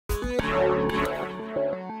So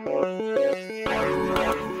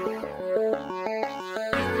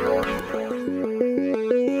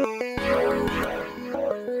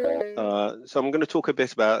I'm going to talk a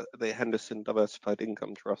bit about the Henderson Diversified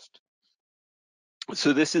Income Trust.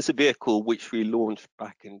 So this is a vehicle which we launched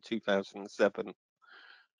back in 2007.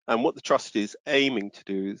 And what the trust is aiming to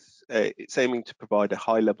do is it's aiming to provide a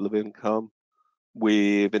high level of income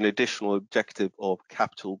with an additional objective of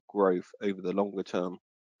capital growth over the longer term.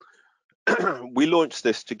 We launched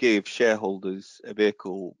this to give shareholders a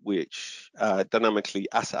vehicle which dynamically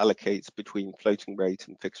asset allocates between floating rate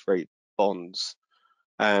and fixed rate bonds.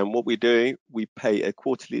 And what we do, we pay a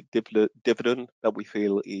quarterly dividend that we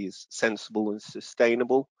feel is sensible and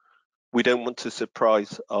sustainable. We don't want to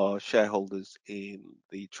surprise our shareholders in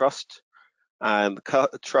the trust. And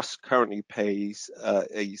the trust currently pays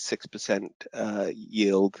a 6%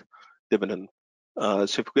 yield dividend. So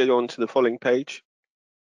if we go on to the following page.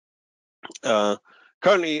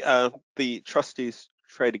 Currently, the trust is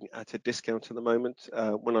trading at a discount at the moment.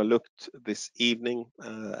 When I looked this evening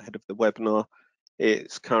ahead of the webinar,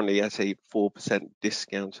 it's currently at a 4%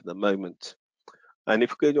 discount at the moment. And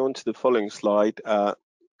if we go on to the following slide,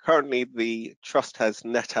 currently the trust has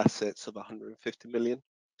net assets of 150 million.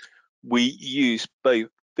 We use both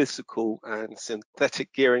physical and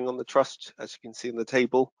synthetic gearing on the trust, as you can see in the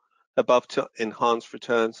table above, to enhance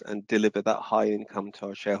returns and deliver that high income to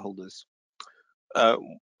our shareholders.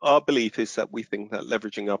 Our belief is that we think that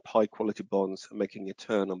leveraging up high quality bonds and making a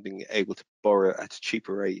turn on being able to borrow at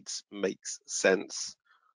cheaper rates makes sense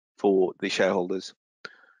for the shareholders.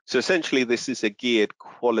 So essentially, this is a geared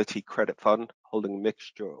quality credit fund holding a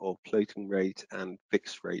mixture of floating rate and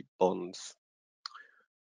fixed rate bonds.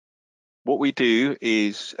 What we do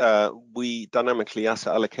is we dynamically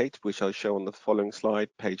asset allocate, which I'll show on the following slide,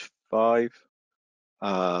 page 5,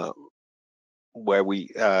 where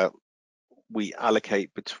we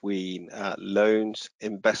allocate between loans,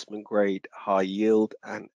 investment grade, high yield,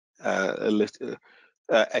 and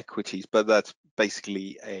equities. But that's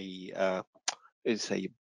basically a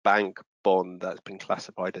bank bond that's been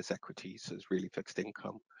classified as equities, as really fixed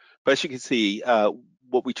income. But as you can see,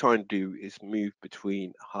 what we try and do is move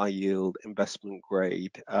between high yield, investment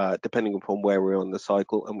grade, depending upon where we're on the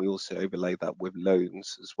cycle, and we also overlay that with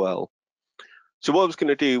loans as well. So what I was going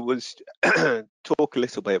to do was talk a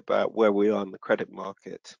little bit about where we are in the credit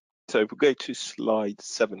market. So if we go to slide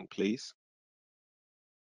 7, please.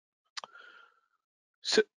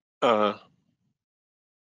 So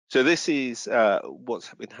this is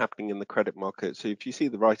what's been happening in the credit market. So if you see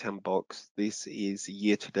the right-hand box, this is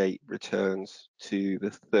year-to-date returns to the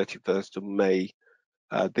 31st of May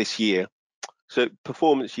this year. So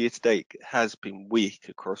performance year-to-date has been weak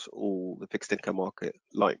across all the fixed income market,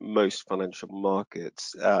 like most financial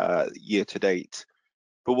markets year-to-date.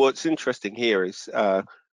 But what's interesting here is the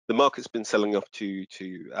market's been selling off to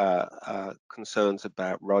concerns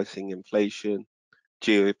about rising inflation,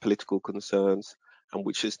 geopolitical concerns, and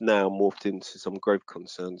which has now morphed into some growth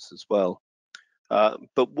concerns as well.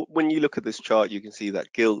 But when you look at this chart, you can see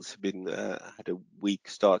that gilts have been had a weak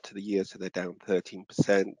start to the year, so they're down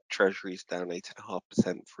 13%, treasuries down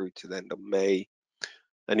 8.5% through to the end of May,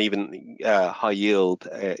 and even high yield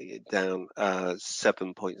down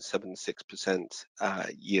 7.76%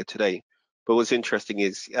 year to date. But what's interesting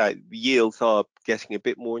is yields are getting a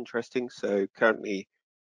bit more interesting. So currently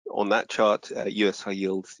on that chart, US high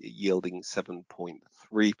yields yielding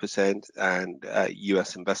 7.3% and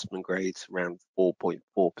US investment grades around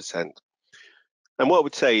 4.4%. And what I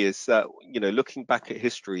would say is that, looking back at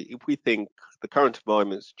history, if we think the current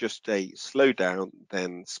environment is just a slowdown,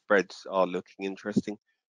 then spreads are looking interesting.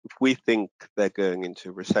 If we think they're going into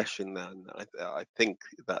a recession, then I think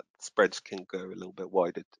that spreads can go a little bit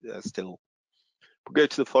wider still. We'll go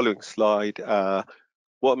to the following slide.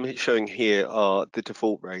 What I'm showing here are the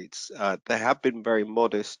default rates. They have been very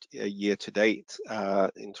modest year to date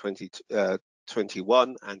in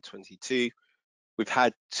 2021 and 22. We've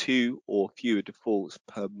had 2 or fewer defaults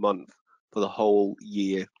per month for the whole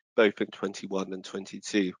year, both in 21 and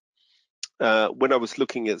 22. When I was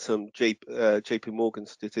looking at some JP Morgan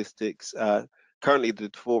statistics, currently the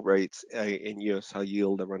default rates in US high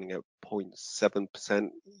yield are running at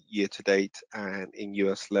 0.7% year to date, and in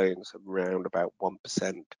US loans around about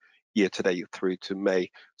 1% year to date through to May.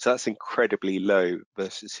 So that's incredibly low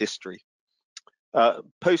versus history.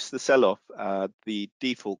 Post the sell-off, the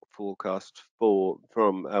default forecast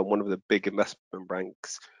from one of the big investment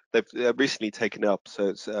banks, they've recently taken up, so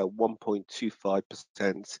it's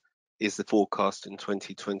 1.25% is the forecast in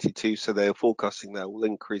 2022. So they're forecasting that will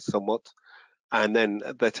increase somewhat. And then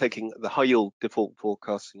they're taking the high yield default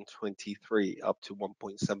forecast in 23 up to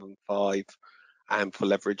 1.75, and for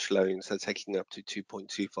leverage loans they're taking up to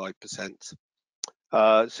 2.25%.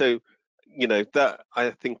 So, that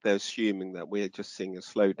I think they're assuming that we're just seeing a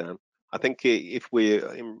slowdown. I think if we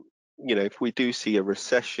do see a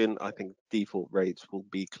recession, I think default rates will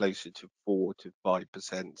be closer to 4 to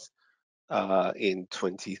 5% in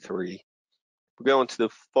 23. We go on to the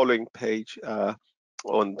following page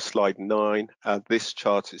on slide 9. This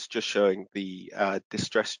chart is just showing the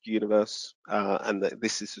distressed universe, and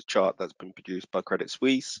this is a chart that's been produced by Credit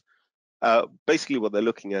Suisse. Basically, what they're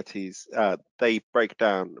looking at is they break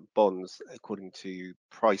down bonds according to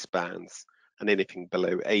price bands, and anything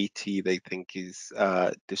below 80 they think is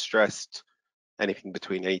distressed. Anything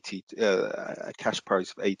between 80, a cash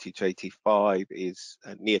price of 80 to 85 is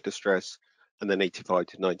near distress, and then 85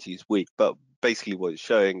 to 90 is weak. But basically, what it's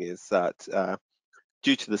showing is that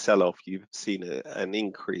due to the sell-off, you've seen an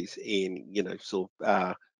increase in,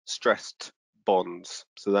 stressed bonds.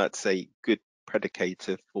 So that's a good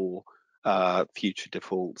predicator for future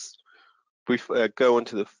defaults. We go on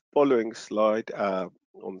to the following slide,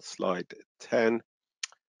 on slide 10.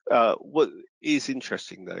 What is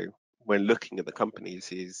interesting, though, when looking at the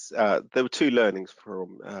companies is there were two learnings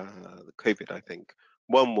from the COVID, I think.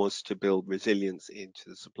 One was to build resilience into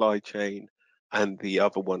the supply chain, and the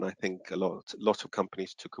other one, I think, a lot of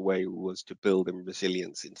companies took away was to build in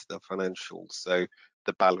resilience into the financials. So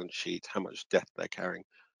the balance sheet, how much debt they're carrying,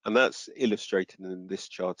 and that's illustrated in this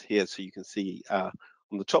chart here. So you can see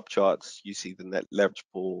on the top charts, you see the net leverage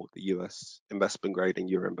for the US investment grade and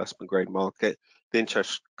Euro investment grade market. The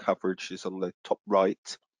interest coverage is on the top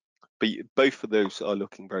right, but both of those are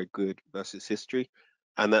looking very good versus history.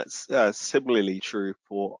 And that's similarly true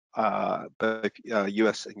for both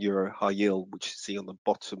US and Euro high yield, which you see on the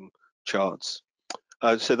bottom charts.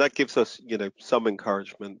 So that gives us, some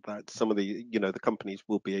encouragement that some of the, the companies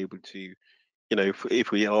will be able to,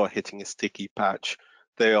 if we are hitting a sticky patch,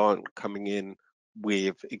 they aren't coming in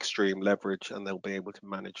with extreme leverage, and they'll be able to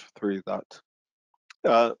manage through that.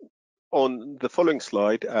 On the following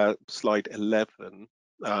slide, slide 11,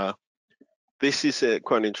 this is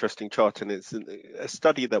quite an interesting chart, and it's a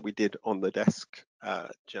study that we did on the desk,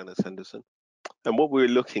 Janice Henderson. And what we're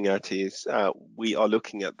looking at is we are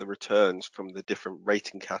looking at the returns from the different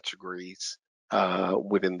rating categories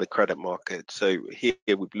within the credit market. So here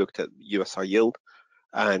we've looked at US high yield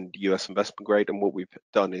and US investment grade, and what we've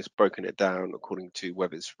done is broken it down according to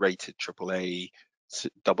whether it's rated AAA,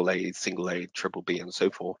 AA, single A, triple B, and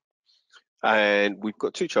so forth. And we've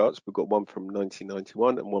got two charts. We've got one from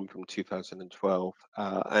 1991 and one from 2012.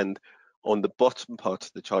 And on the bottom part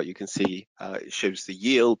of the chart, you can see it shows the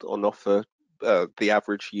yield on offer, the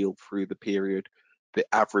average yield through the period, the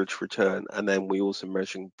average return, and then we also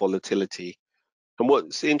measuring volatility. And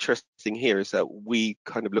what's interesting here is that we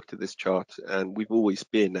kind of looked at this chart, and we've always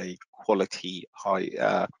been a quality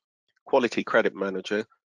credit manager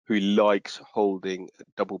who likes holding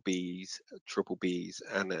double Bs, triple Bs,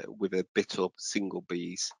 and with a bit of single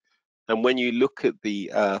Bs. And when you look at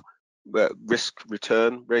the risk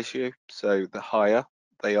return ratio, so the higher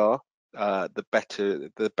they are, the better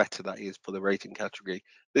that is for the rating category.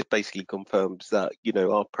 This basically confirms that,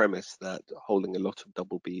 our premise that holding a lot of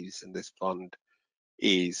double Bs in this fund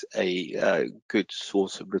is a good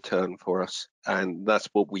source of return for us, and that's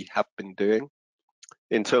what we have been doing.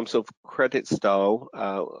 In terms of credit style,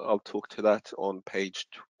 I'll talk to that on page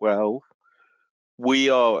 12.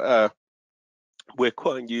 We're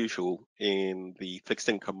quite unusual in the fixed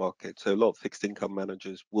income market. So a lot of fixed income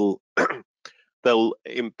managers will they'll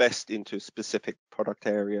invest into a specific product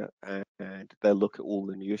area, and they'll look at all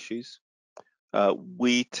the new issues.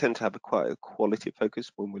 We tend to have quite a quality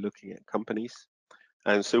focus when we're looking at companies.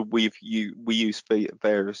 And so we use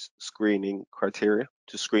various screening criteria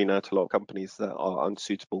to screen out a lot of companies that are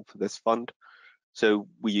unsuitable for this fund. So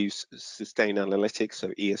we use Sustainalytics, so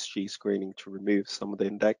ESG screening, to remove some of the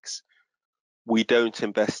index. We don't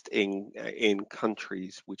invest in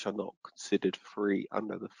countries which are not considered free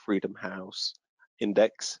under the Freedom House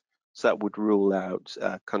index. So that would rule out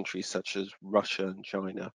countries such as Russia and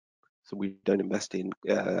China. So we don't invest in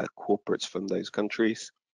corporates from those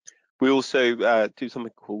countries. We also do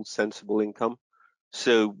something called sensible income.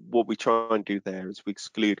 So what we try and do there is we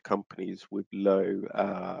exclude companies with low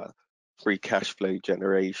free cash flow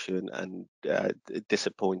generation and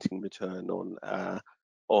disappointing return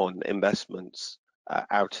on investments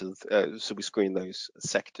out of. So we screen those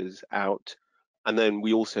sectors out, and then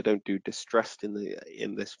we also don't do distressed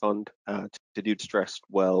in this fund. To do distressed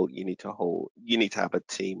well, you need to have a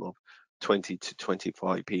team of 20 to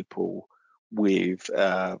 25 people with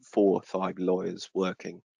 4 or 5 lawyers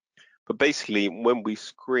working. But basically, when we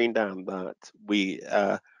screen down that, we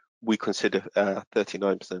consider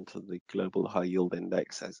 39% of the global high yield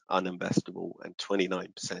index as uninvestable, and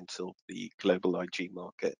 29% of the global IG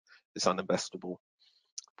market is uninvestable.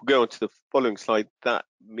 If we go on to the following slide, that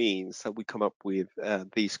means that we come up with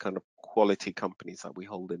these kind of quality companies that we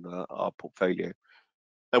hold in our portfolio.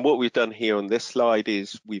 And what we've done here on this slide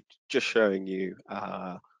is we've just showing you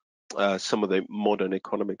some of the modern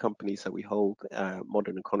economy companies that we hold.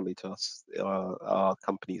 Modern economy to us are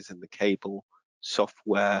companies in the cable,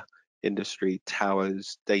 software industry,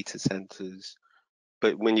 towers, data centers.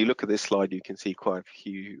 But when you look at this slide, you can see quite a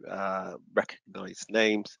few recognized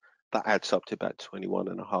names. That adds up to about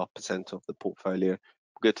 21.5% of the portfolio.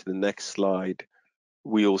 We'll go to the next slide.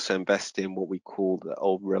 We also invest in what we call the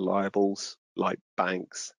old reliables, like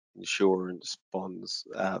banks, insurance, bonds,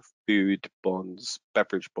 food bonds,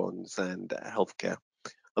 beverage bonds, and healthcare.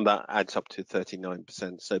 And that adds up to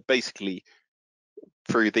 39%. So basically,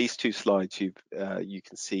 through these two slides, you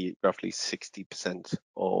can see roughly 60%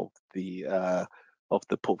 of the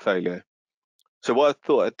portfolio. So what I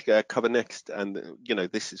thought I'd cover next, and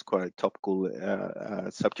this is quite a topical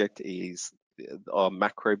subject, is our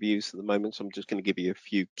macro views at the moment. So I'm just going to give you a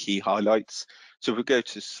few key highlights. So if we go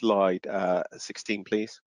to slide 16,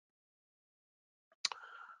 please.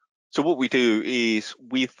 So what we do is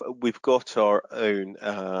we've got our own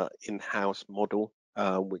in-house model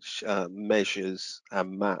which measures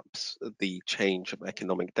and maps the change of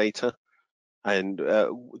economic data. And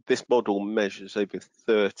this model measures over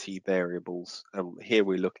 30 variables. Here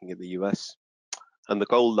we're looking at the US. And the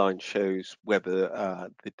gold line shows whether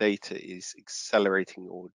the data is accelerating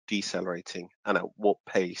or decelerating, and at what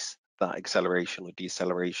pace that acceleration or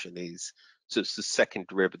deceleration is. So it's the second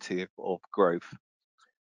derivative of growth.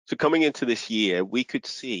 So coming into this year, we could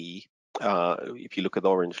see, if you look at the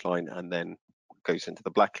orange line and then goes into the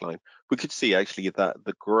black line, we could see actually that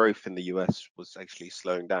the growth in the US was actually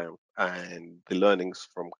slowing down, and the learnings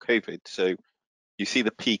from COVID. So you see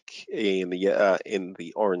the peak in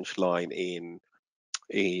the orange line in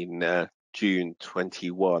June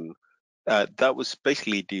 21. That was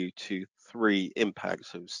basically due to 3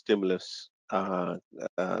 impacts of stimulus. Biden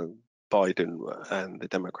and the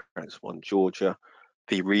Democrats won Georgia.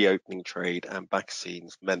 The reopening trade and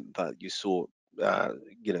vaccines meant that you saw,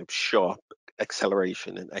 sharp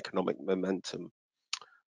acceleration in economic momentum.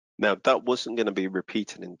 Now, that wasn't going to be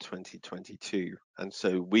repeated in 2022, and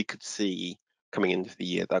so we could see coming into the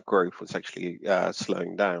year that growth was actually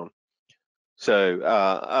slowing down.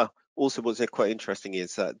 So also what's quite interesting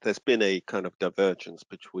is that there's been a kind of divergence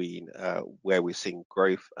between where we're seeing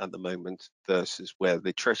growth at the moment versus where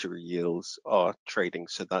the treasury yields are trading.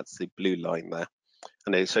 So that's the blue line there.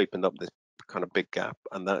 And it's opened up this kind of big gap,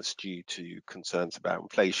 and that's due to concerns about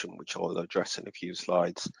inflation, which I'll address in a few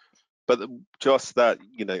slides. But just that,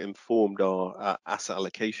 informed our asset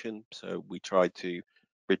allocation. So we tried to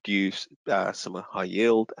reduce some of high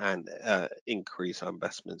yield and increase our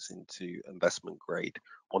investments into investment grade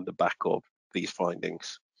on the back of these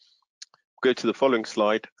findings. Go to the following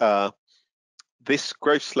slide. This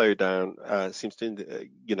growth slowdown seems to,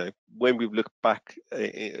 when we look back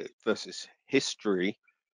versus history,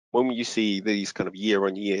 when you see these kind of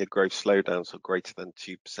year-on-year growth slowdowns of greater than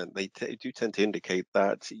 2%, they do tend to indicate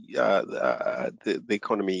that the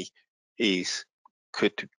economy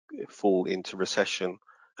could fall into recession.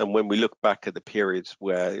 And when we look back at the periods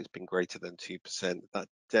where it's been greater than 2%,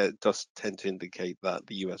 that does tend to indicate that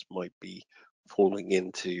the US might be falling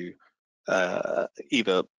into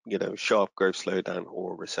either sharp growth slowdown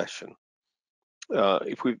or recession.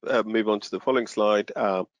 If we move on to the following slide.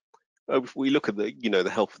 If we look at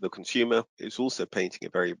the health of the consumer, it's also painting a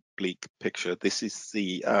very bleak picture. This is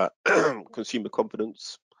the consumer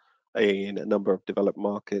confidence in a number of developed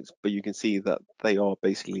markets, but you can see that they are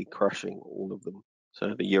basically crashing, all of them.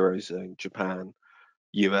 So the Eurozone, Japan,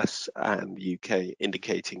 US, and the UK,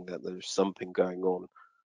 indicating that there's something going on.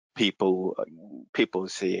 People are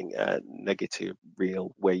seeing negative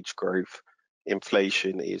real wage growth.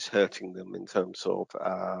 Inflation is hurting them in terms of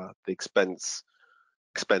the expense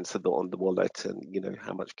on the wallet, and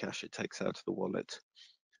how much cash it takes out of the wallet.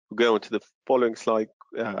 We'll go on to the following slide,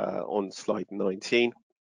 on slide 19.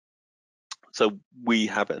 So we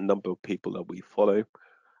have a number of people that we follow,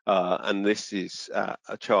 and this is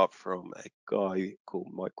a chart from a guy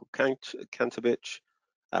called Michael Kantovich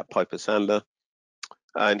at Piper Sandler,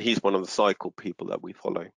 and he's one of the cycle people that we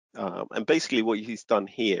follow. And basically what he's done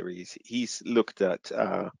here is he's looked at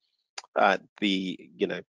the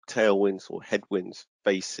tailwinds or headwinds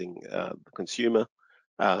facing the consumer,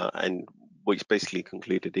 and what it's basically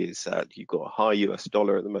concluded is that you've got a high US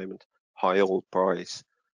dollar at the moment, high oil price,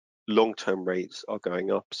 long-term rates are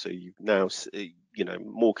going up. So you've now,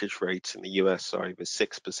 mortgage rates in the US are over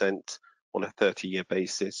 6% on a 30-year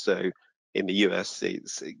basis. So in the US,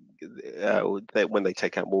 it's when they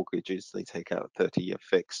take out mortgages, they take out 30-year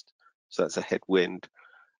fixed. So that's a headwind.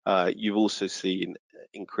 You've also seen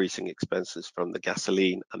increasing expenses from the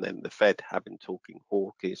gasoline, and then the Fed have been talking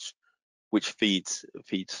hawkish, which feeds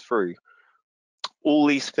through. All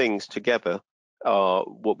these things together are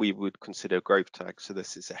what we would consider growth tags. So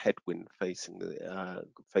this is a headwind facing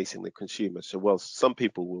the consumer. So whilst some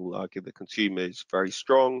people will argue the consumer is very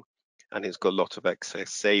strong and it's got a lot of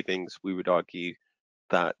excess savings, we would argue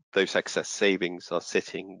that those excess savings are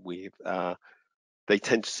sitting with they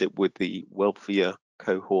tend to sit with the wealthier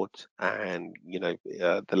cohort, and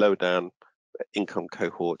the lower down income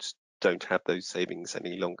cohorts don't have those savings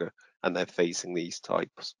any longer, and they're facing these type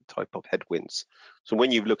of headwinds. So when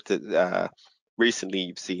you've looked at recently,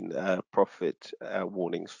 you've seen profit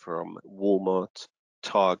warnings from Walmart,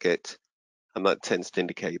 Target, and that tends to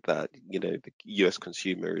indicate that the US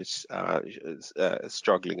consumer is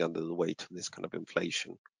struggling under the weight of this kind of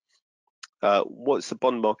inflation. What's the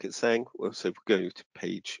bond market saying? Well, so if we go to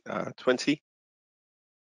page 20,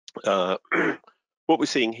 what we're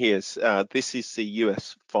seeing here is this is the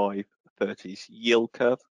US 530s yield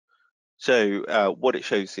curve. So what it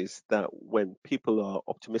shows is that when people are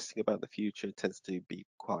optimistic about the future, it tends to be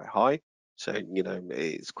quite high. So,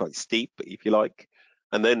 it's quite steep, if you like.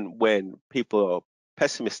 And then when people are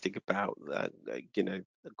pessimistic about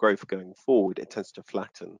growth going forward, it tends to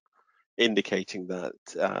flatten, indicating that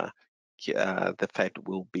the Fed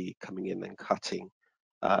will be coming in and cutting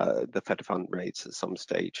the Fed fund rates at some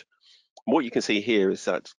stage. What you can see here is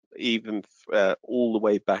that even all the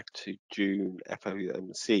way back to June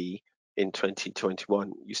FOMC in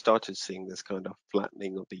 2021, you started seeing this kind of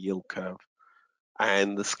flattening of the yield curve,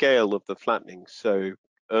 and the scale of the flattening so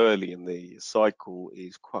early in the cycle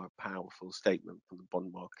is quite a powerful statement from the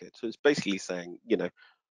bond market. So it's basically saying,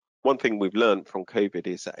 one thing we've learned from COVID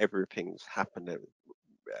is that everything's happened at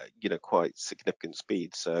quite significant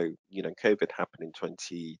speed. So COVID happened in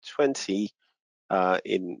 2020.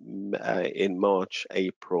 In March,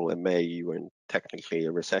 April, and May, you were in technically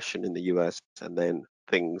a recession in the US, and then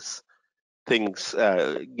things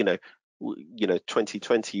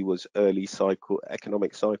 2020 was early cycle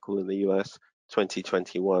economic cycle in the US.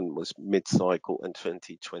 2021 was mid-cycle, and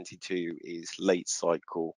 2022 is late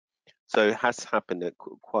cycle. So it has happened at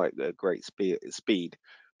quite a great speed.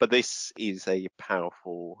 But this is a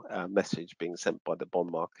powerful message being sent by the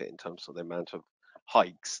bond market in terms of the amount of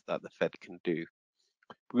hikes that the Fed can do.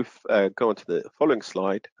 We've go on to the following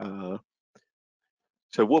slide.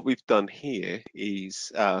 So what we've done here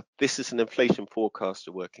is this is an inflation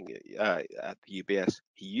forecaster working at the UBS.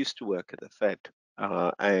 He used to work at the Fed,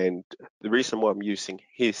 and the reason why I'm using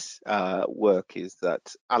his work is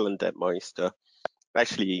that Alan Detmeister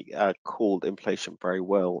actually called inflation very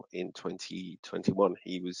well in 2021.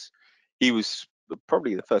 He was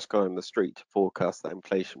probably the first guy on the street to forecast that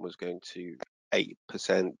inflation was going to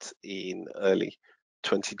 8% in early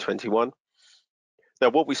 2021. Now,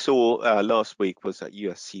 what we saw last week was that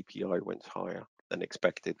US CPI went higher than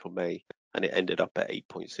expected for May, and it ended up at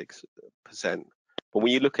 8.6%. But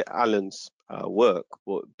when you look at Alan's work,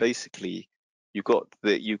 well, basically you've got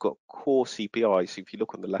core CPI. So if you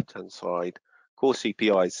look on the left-hand side, core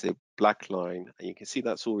CPI is the black line, and you can see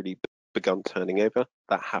that's already begun turning over.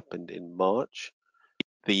 That happened in March.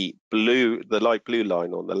 The light blue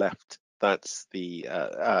line on the left, that's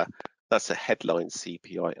a headline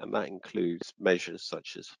CPI, and that includes measures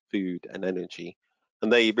such as food and energy.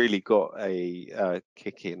 And they really got a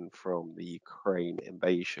kick in from the Ukraine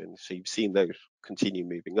invasion. So you've seen those continue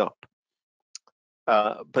moving up.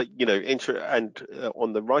 But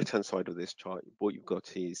on the right-hand side of this chart, what you've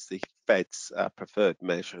got is the Fed's preferred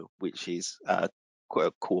measure, which is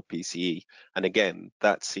core PCE. And again,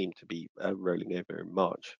 that seemed to be rolling over in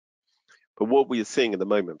March. But what we are seeing at the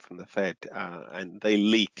moment from the Fed, and they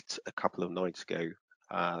leaked a couple of nights ago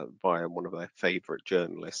via one of their favorite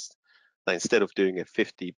journalists, that instead of doing a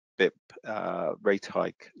 50 bip rate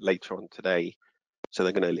hike later on today, so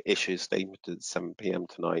they're going to issue a statement at 7 p.m.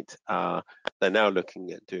 tonight, they're now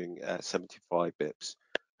looking at doing 75 bips.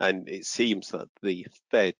 And it seems that the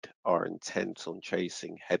Fed are intent on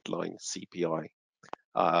chasing headline CPI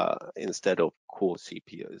instead of core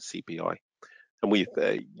CPI. And we,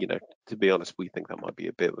 to be honest, we think that might be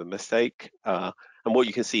a bit of a mistake. And what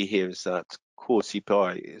you can see here is that core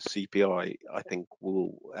CPI, I think,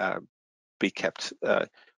 will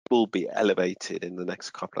be elevated in the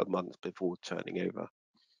next couple of months before turning over.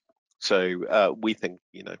 So we think,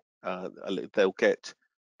 they'll get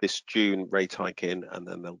this June rate hike in, and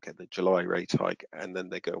then they'll get the July rate hike, and then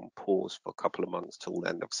they go on pause for a couple of months till the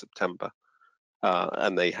end of September.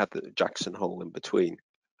 And they had the Jackson Hole in between.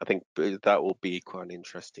 I think that will be quite an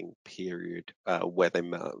interesting period where they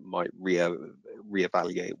might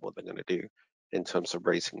reevaluate what they're going to do in terms of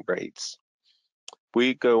raising rates.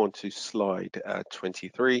 We go on to slide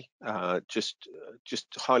 23, just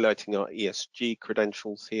highlighting our ESG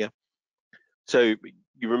credentials here. So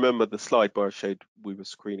you remember the slide where I showed we were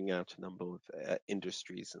screening out a number of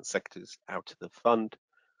industries and sectors out of the fund.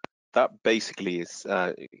 That basically is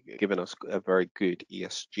given us a very good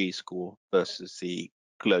ESG score versus the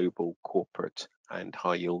global corporate and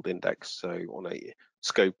high yield index. So on a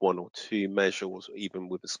scope 1 or 2 measures, even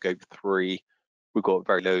with a scope 3, we've got a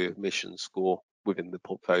very low emission score within the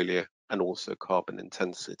portfolio, and also carbon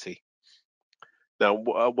intensity. Now,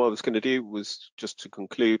 what I was going to do was just to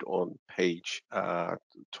conclude on page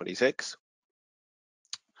 26.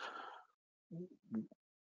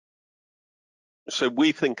 So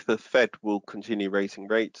we think the Fed will continue raising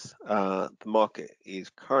rates. The market is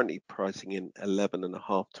currently pricing in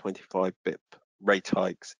 11.5 25 bip rate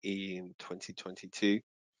hikes in 2022.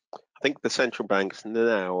 I think the central banks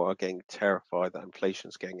now are getting terrified that inflation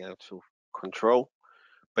is getting out of control.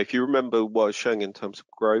 But if you remember what I was showing in terms of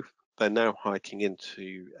growth, they're now hiking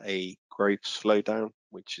into a growth slowdown,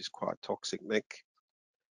 which is quite a toxic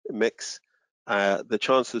mix. The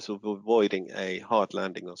chances of avoiding a hard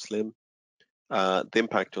landing are slim. The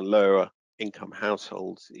impact on lower income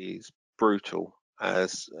households is brutal,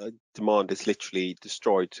 as demand is literally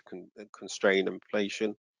destroyed to constrain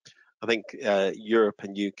inflation. I think Europe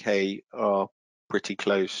and UK are pretty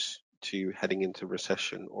close to heading into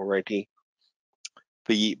recession already.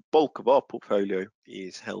 The bulk of our portfolio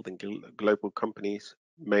is held in global companies,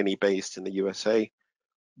 mainly based in the USA,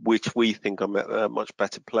 which we think are much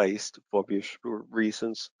better placed for obvious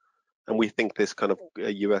reasons. And we think this kind of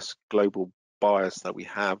US global bias that we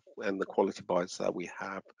have and the quality bias that we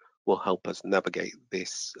have will help us navigate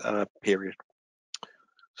this period.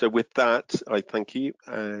 So with that, I thank you,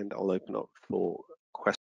 and I'll open up for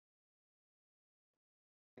questions.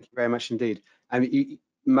 Thank you very much indeed.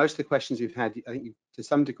 Most of the questions you've had, I think you, to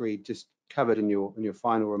some degree, just covered in your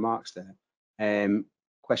final remarks there.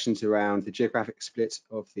 Questions around the geographic split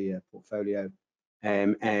of the portfolio,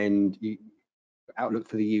 and outlook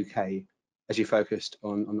for the UK as you focused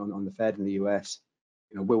on the Fed and the US.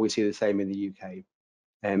 Will we see the same in the UK?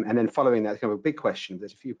 And then following that, kind of a big question.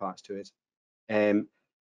 There's a few parts to it.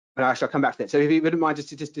 But actually, I'll come back to that. So if you wouldn't mind just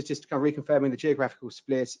kind of reconfirming the geographical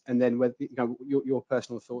split, and then whether, your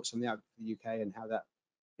personal thoughts on the outlook for the UK and how that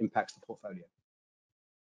impacts the portfolio.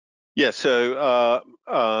 Yeah, so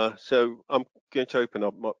I'm going to open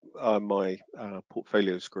up my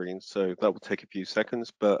portfolio screen, so that will take a few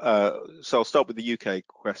seconds. But so I'll start with the UK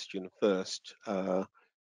question first. So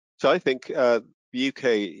I think the UK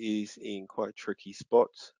is in quite a tricky spot.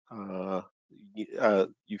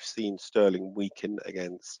 You've seen sterling weaken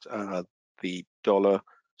against the dollar,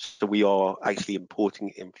 so we are actually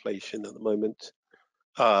importing inflation at the moment.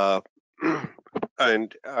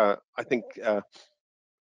 And I think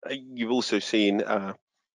you've also seen,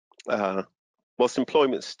 whilst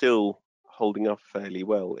employment's still holding up fairly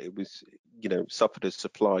well, it was, suffered a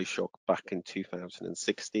supply shock back in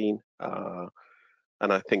 2016. And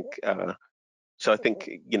I think, so I think,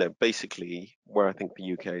 basically where I think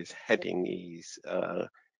the UK is heading is,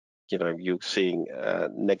 you're seeing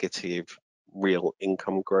negative real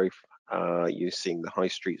income growth. You're seeing the high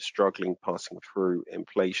street struggling, passing through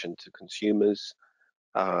inflation to consumers.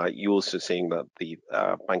 You're also seeing that the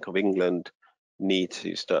Bank of England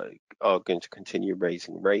are going to continue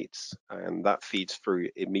raising rates, and that feeds through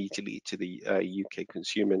immediately to the UK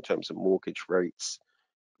consumer in terms of mortgage rates.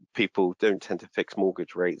 People don't tend to fix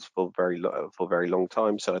mortgage rates for very long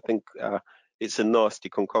time, so I think it's a nasty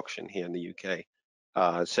concoction here in the UK.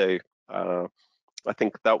 So I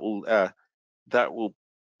think that will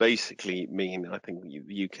basically mean, I think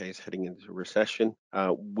the UK is heading into a recession.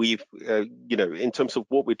 We've, in terms of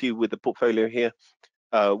what we do with the portfolio here,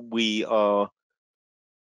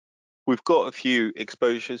 we've got a few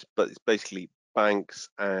exposures, but it's basically banks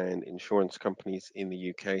and insurance companies in the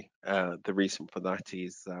UK. The reason for that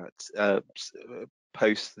is that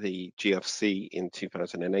post the GFC in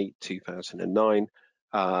 2008, 2009,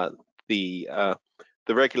 the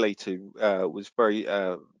regulator was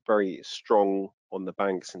very strong on the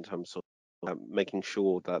banks in terms of making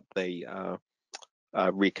sure that they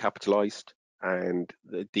recapitalized and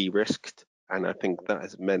de-risked. And I think that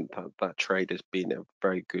has meant that trade has been a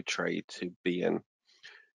very good trade to be in.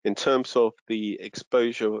 In terms of the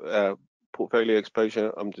exposure, portfolio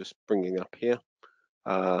exposure, I'm just bringing up here.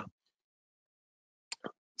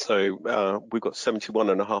 So we've got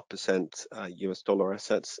 71.5% US dollar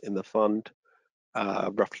assets in the fund,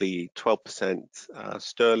 roughly 12%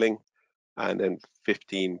 sterling, and then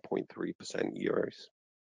 15.3% euros.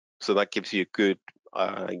 So that gives you a good,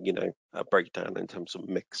 a breakdown in terms of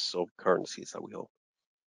mix of currencies that we hold.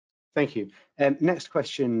 Thank you. Next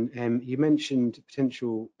question. You mentioned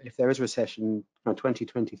potential, if there is a recession,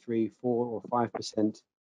 2023, 4 or 5%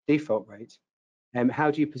 default rate. How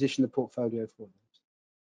do you position the portfolio for that?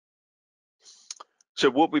 So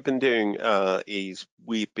what we've been doing is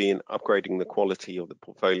we've been upgrading the quality of the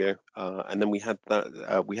portfolio, and then we had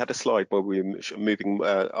a slide where we were moving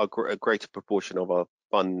a greater proportion of our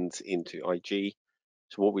funds into IG.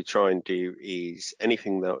 So what we try and do is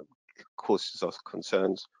anything that causes us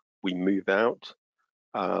concerns, we move out.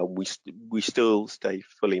 We still stay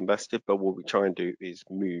fully invested, but what we try and do is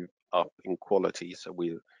move up in quality, so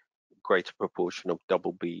we're greater proportion of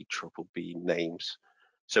BB, BBB names.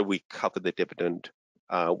 So we cover the dividend.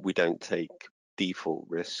 We don't take default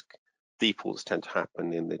risk. Defaults tend to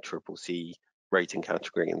happen in the CCC rating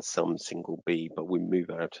category and some single B, but we move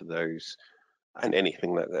out of those. And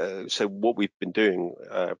anything that so what we've been doing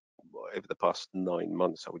over the past 9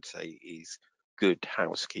 months, I would say, is good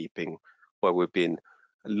housekeeping, where we've been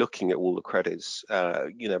looking at all the credits,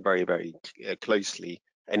 very, very closely.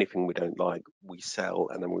 Anything we don't like, we sell,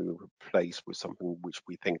 and then we replace with something which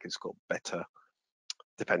we think has got better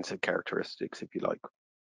defensive characteristics, if you like.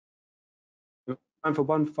 And for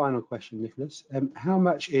one final question, Nicholas, how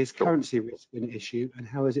much is currency risk an issue, and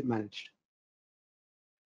how is it managed?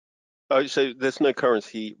 So there's no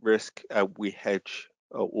currency risk. We hedge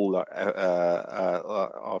all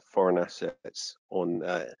our foreign assets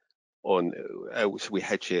so we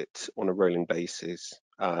hedge it on a rolling basis,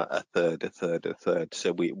 a third.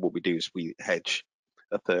 So what we do is we hedge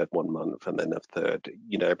a third 1 month and then a third,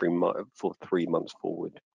 every month for 3 months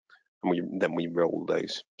forward, and then we roll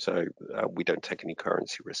those. So we don't take any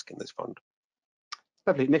currency risk in this fund.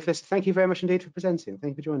 Lovely, Nicholas. Thank you very much indeed for presenting.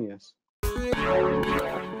 Thank you for joining us.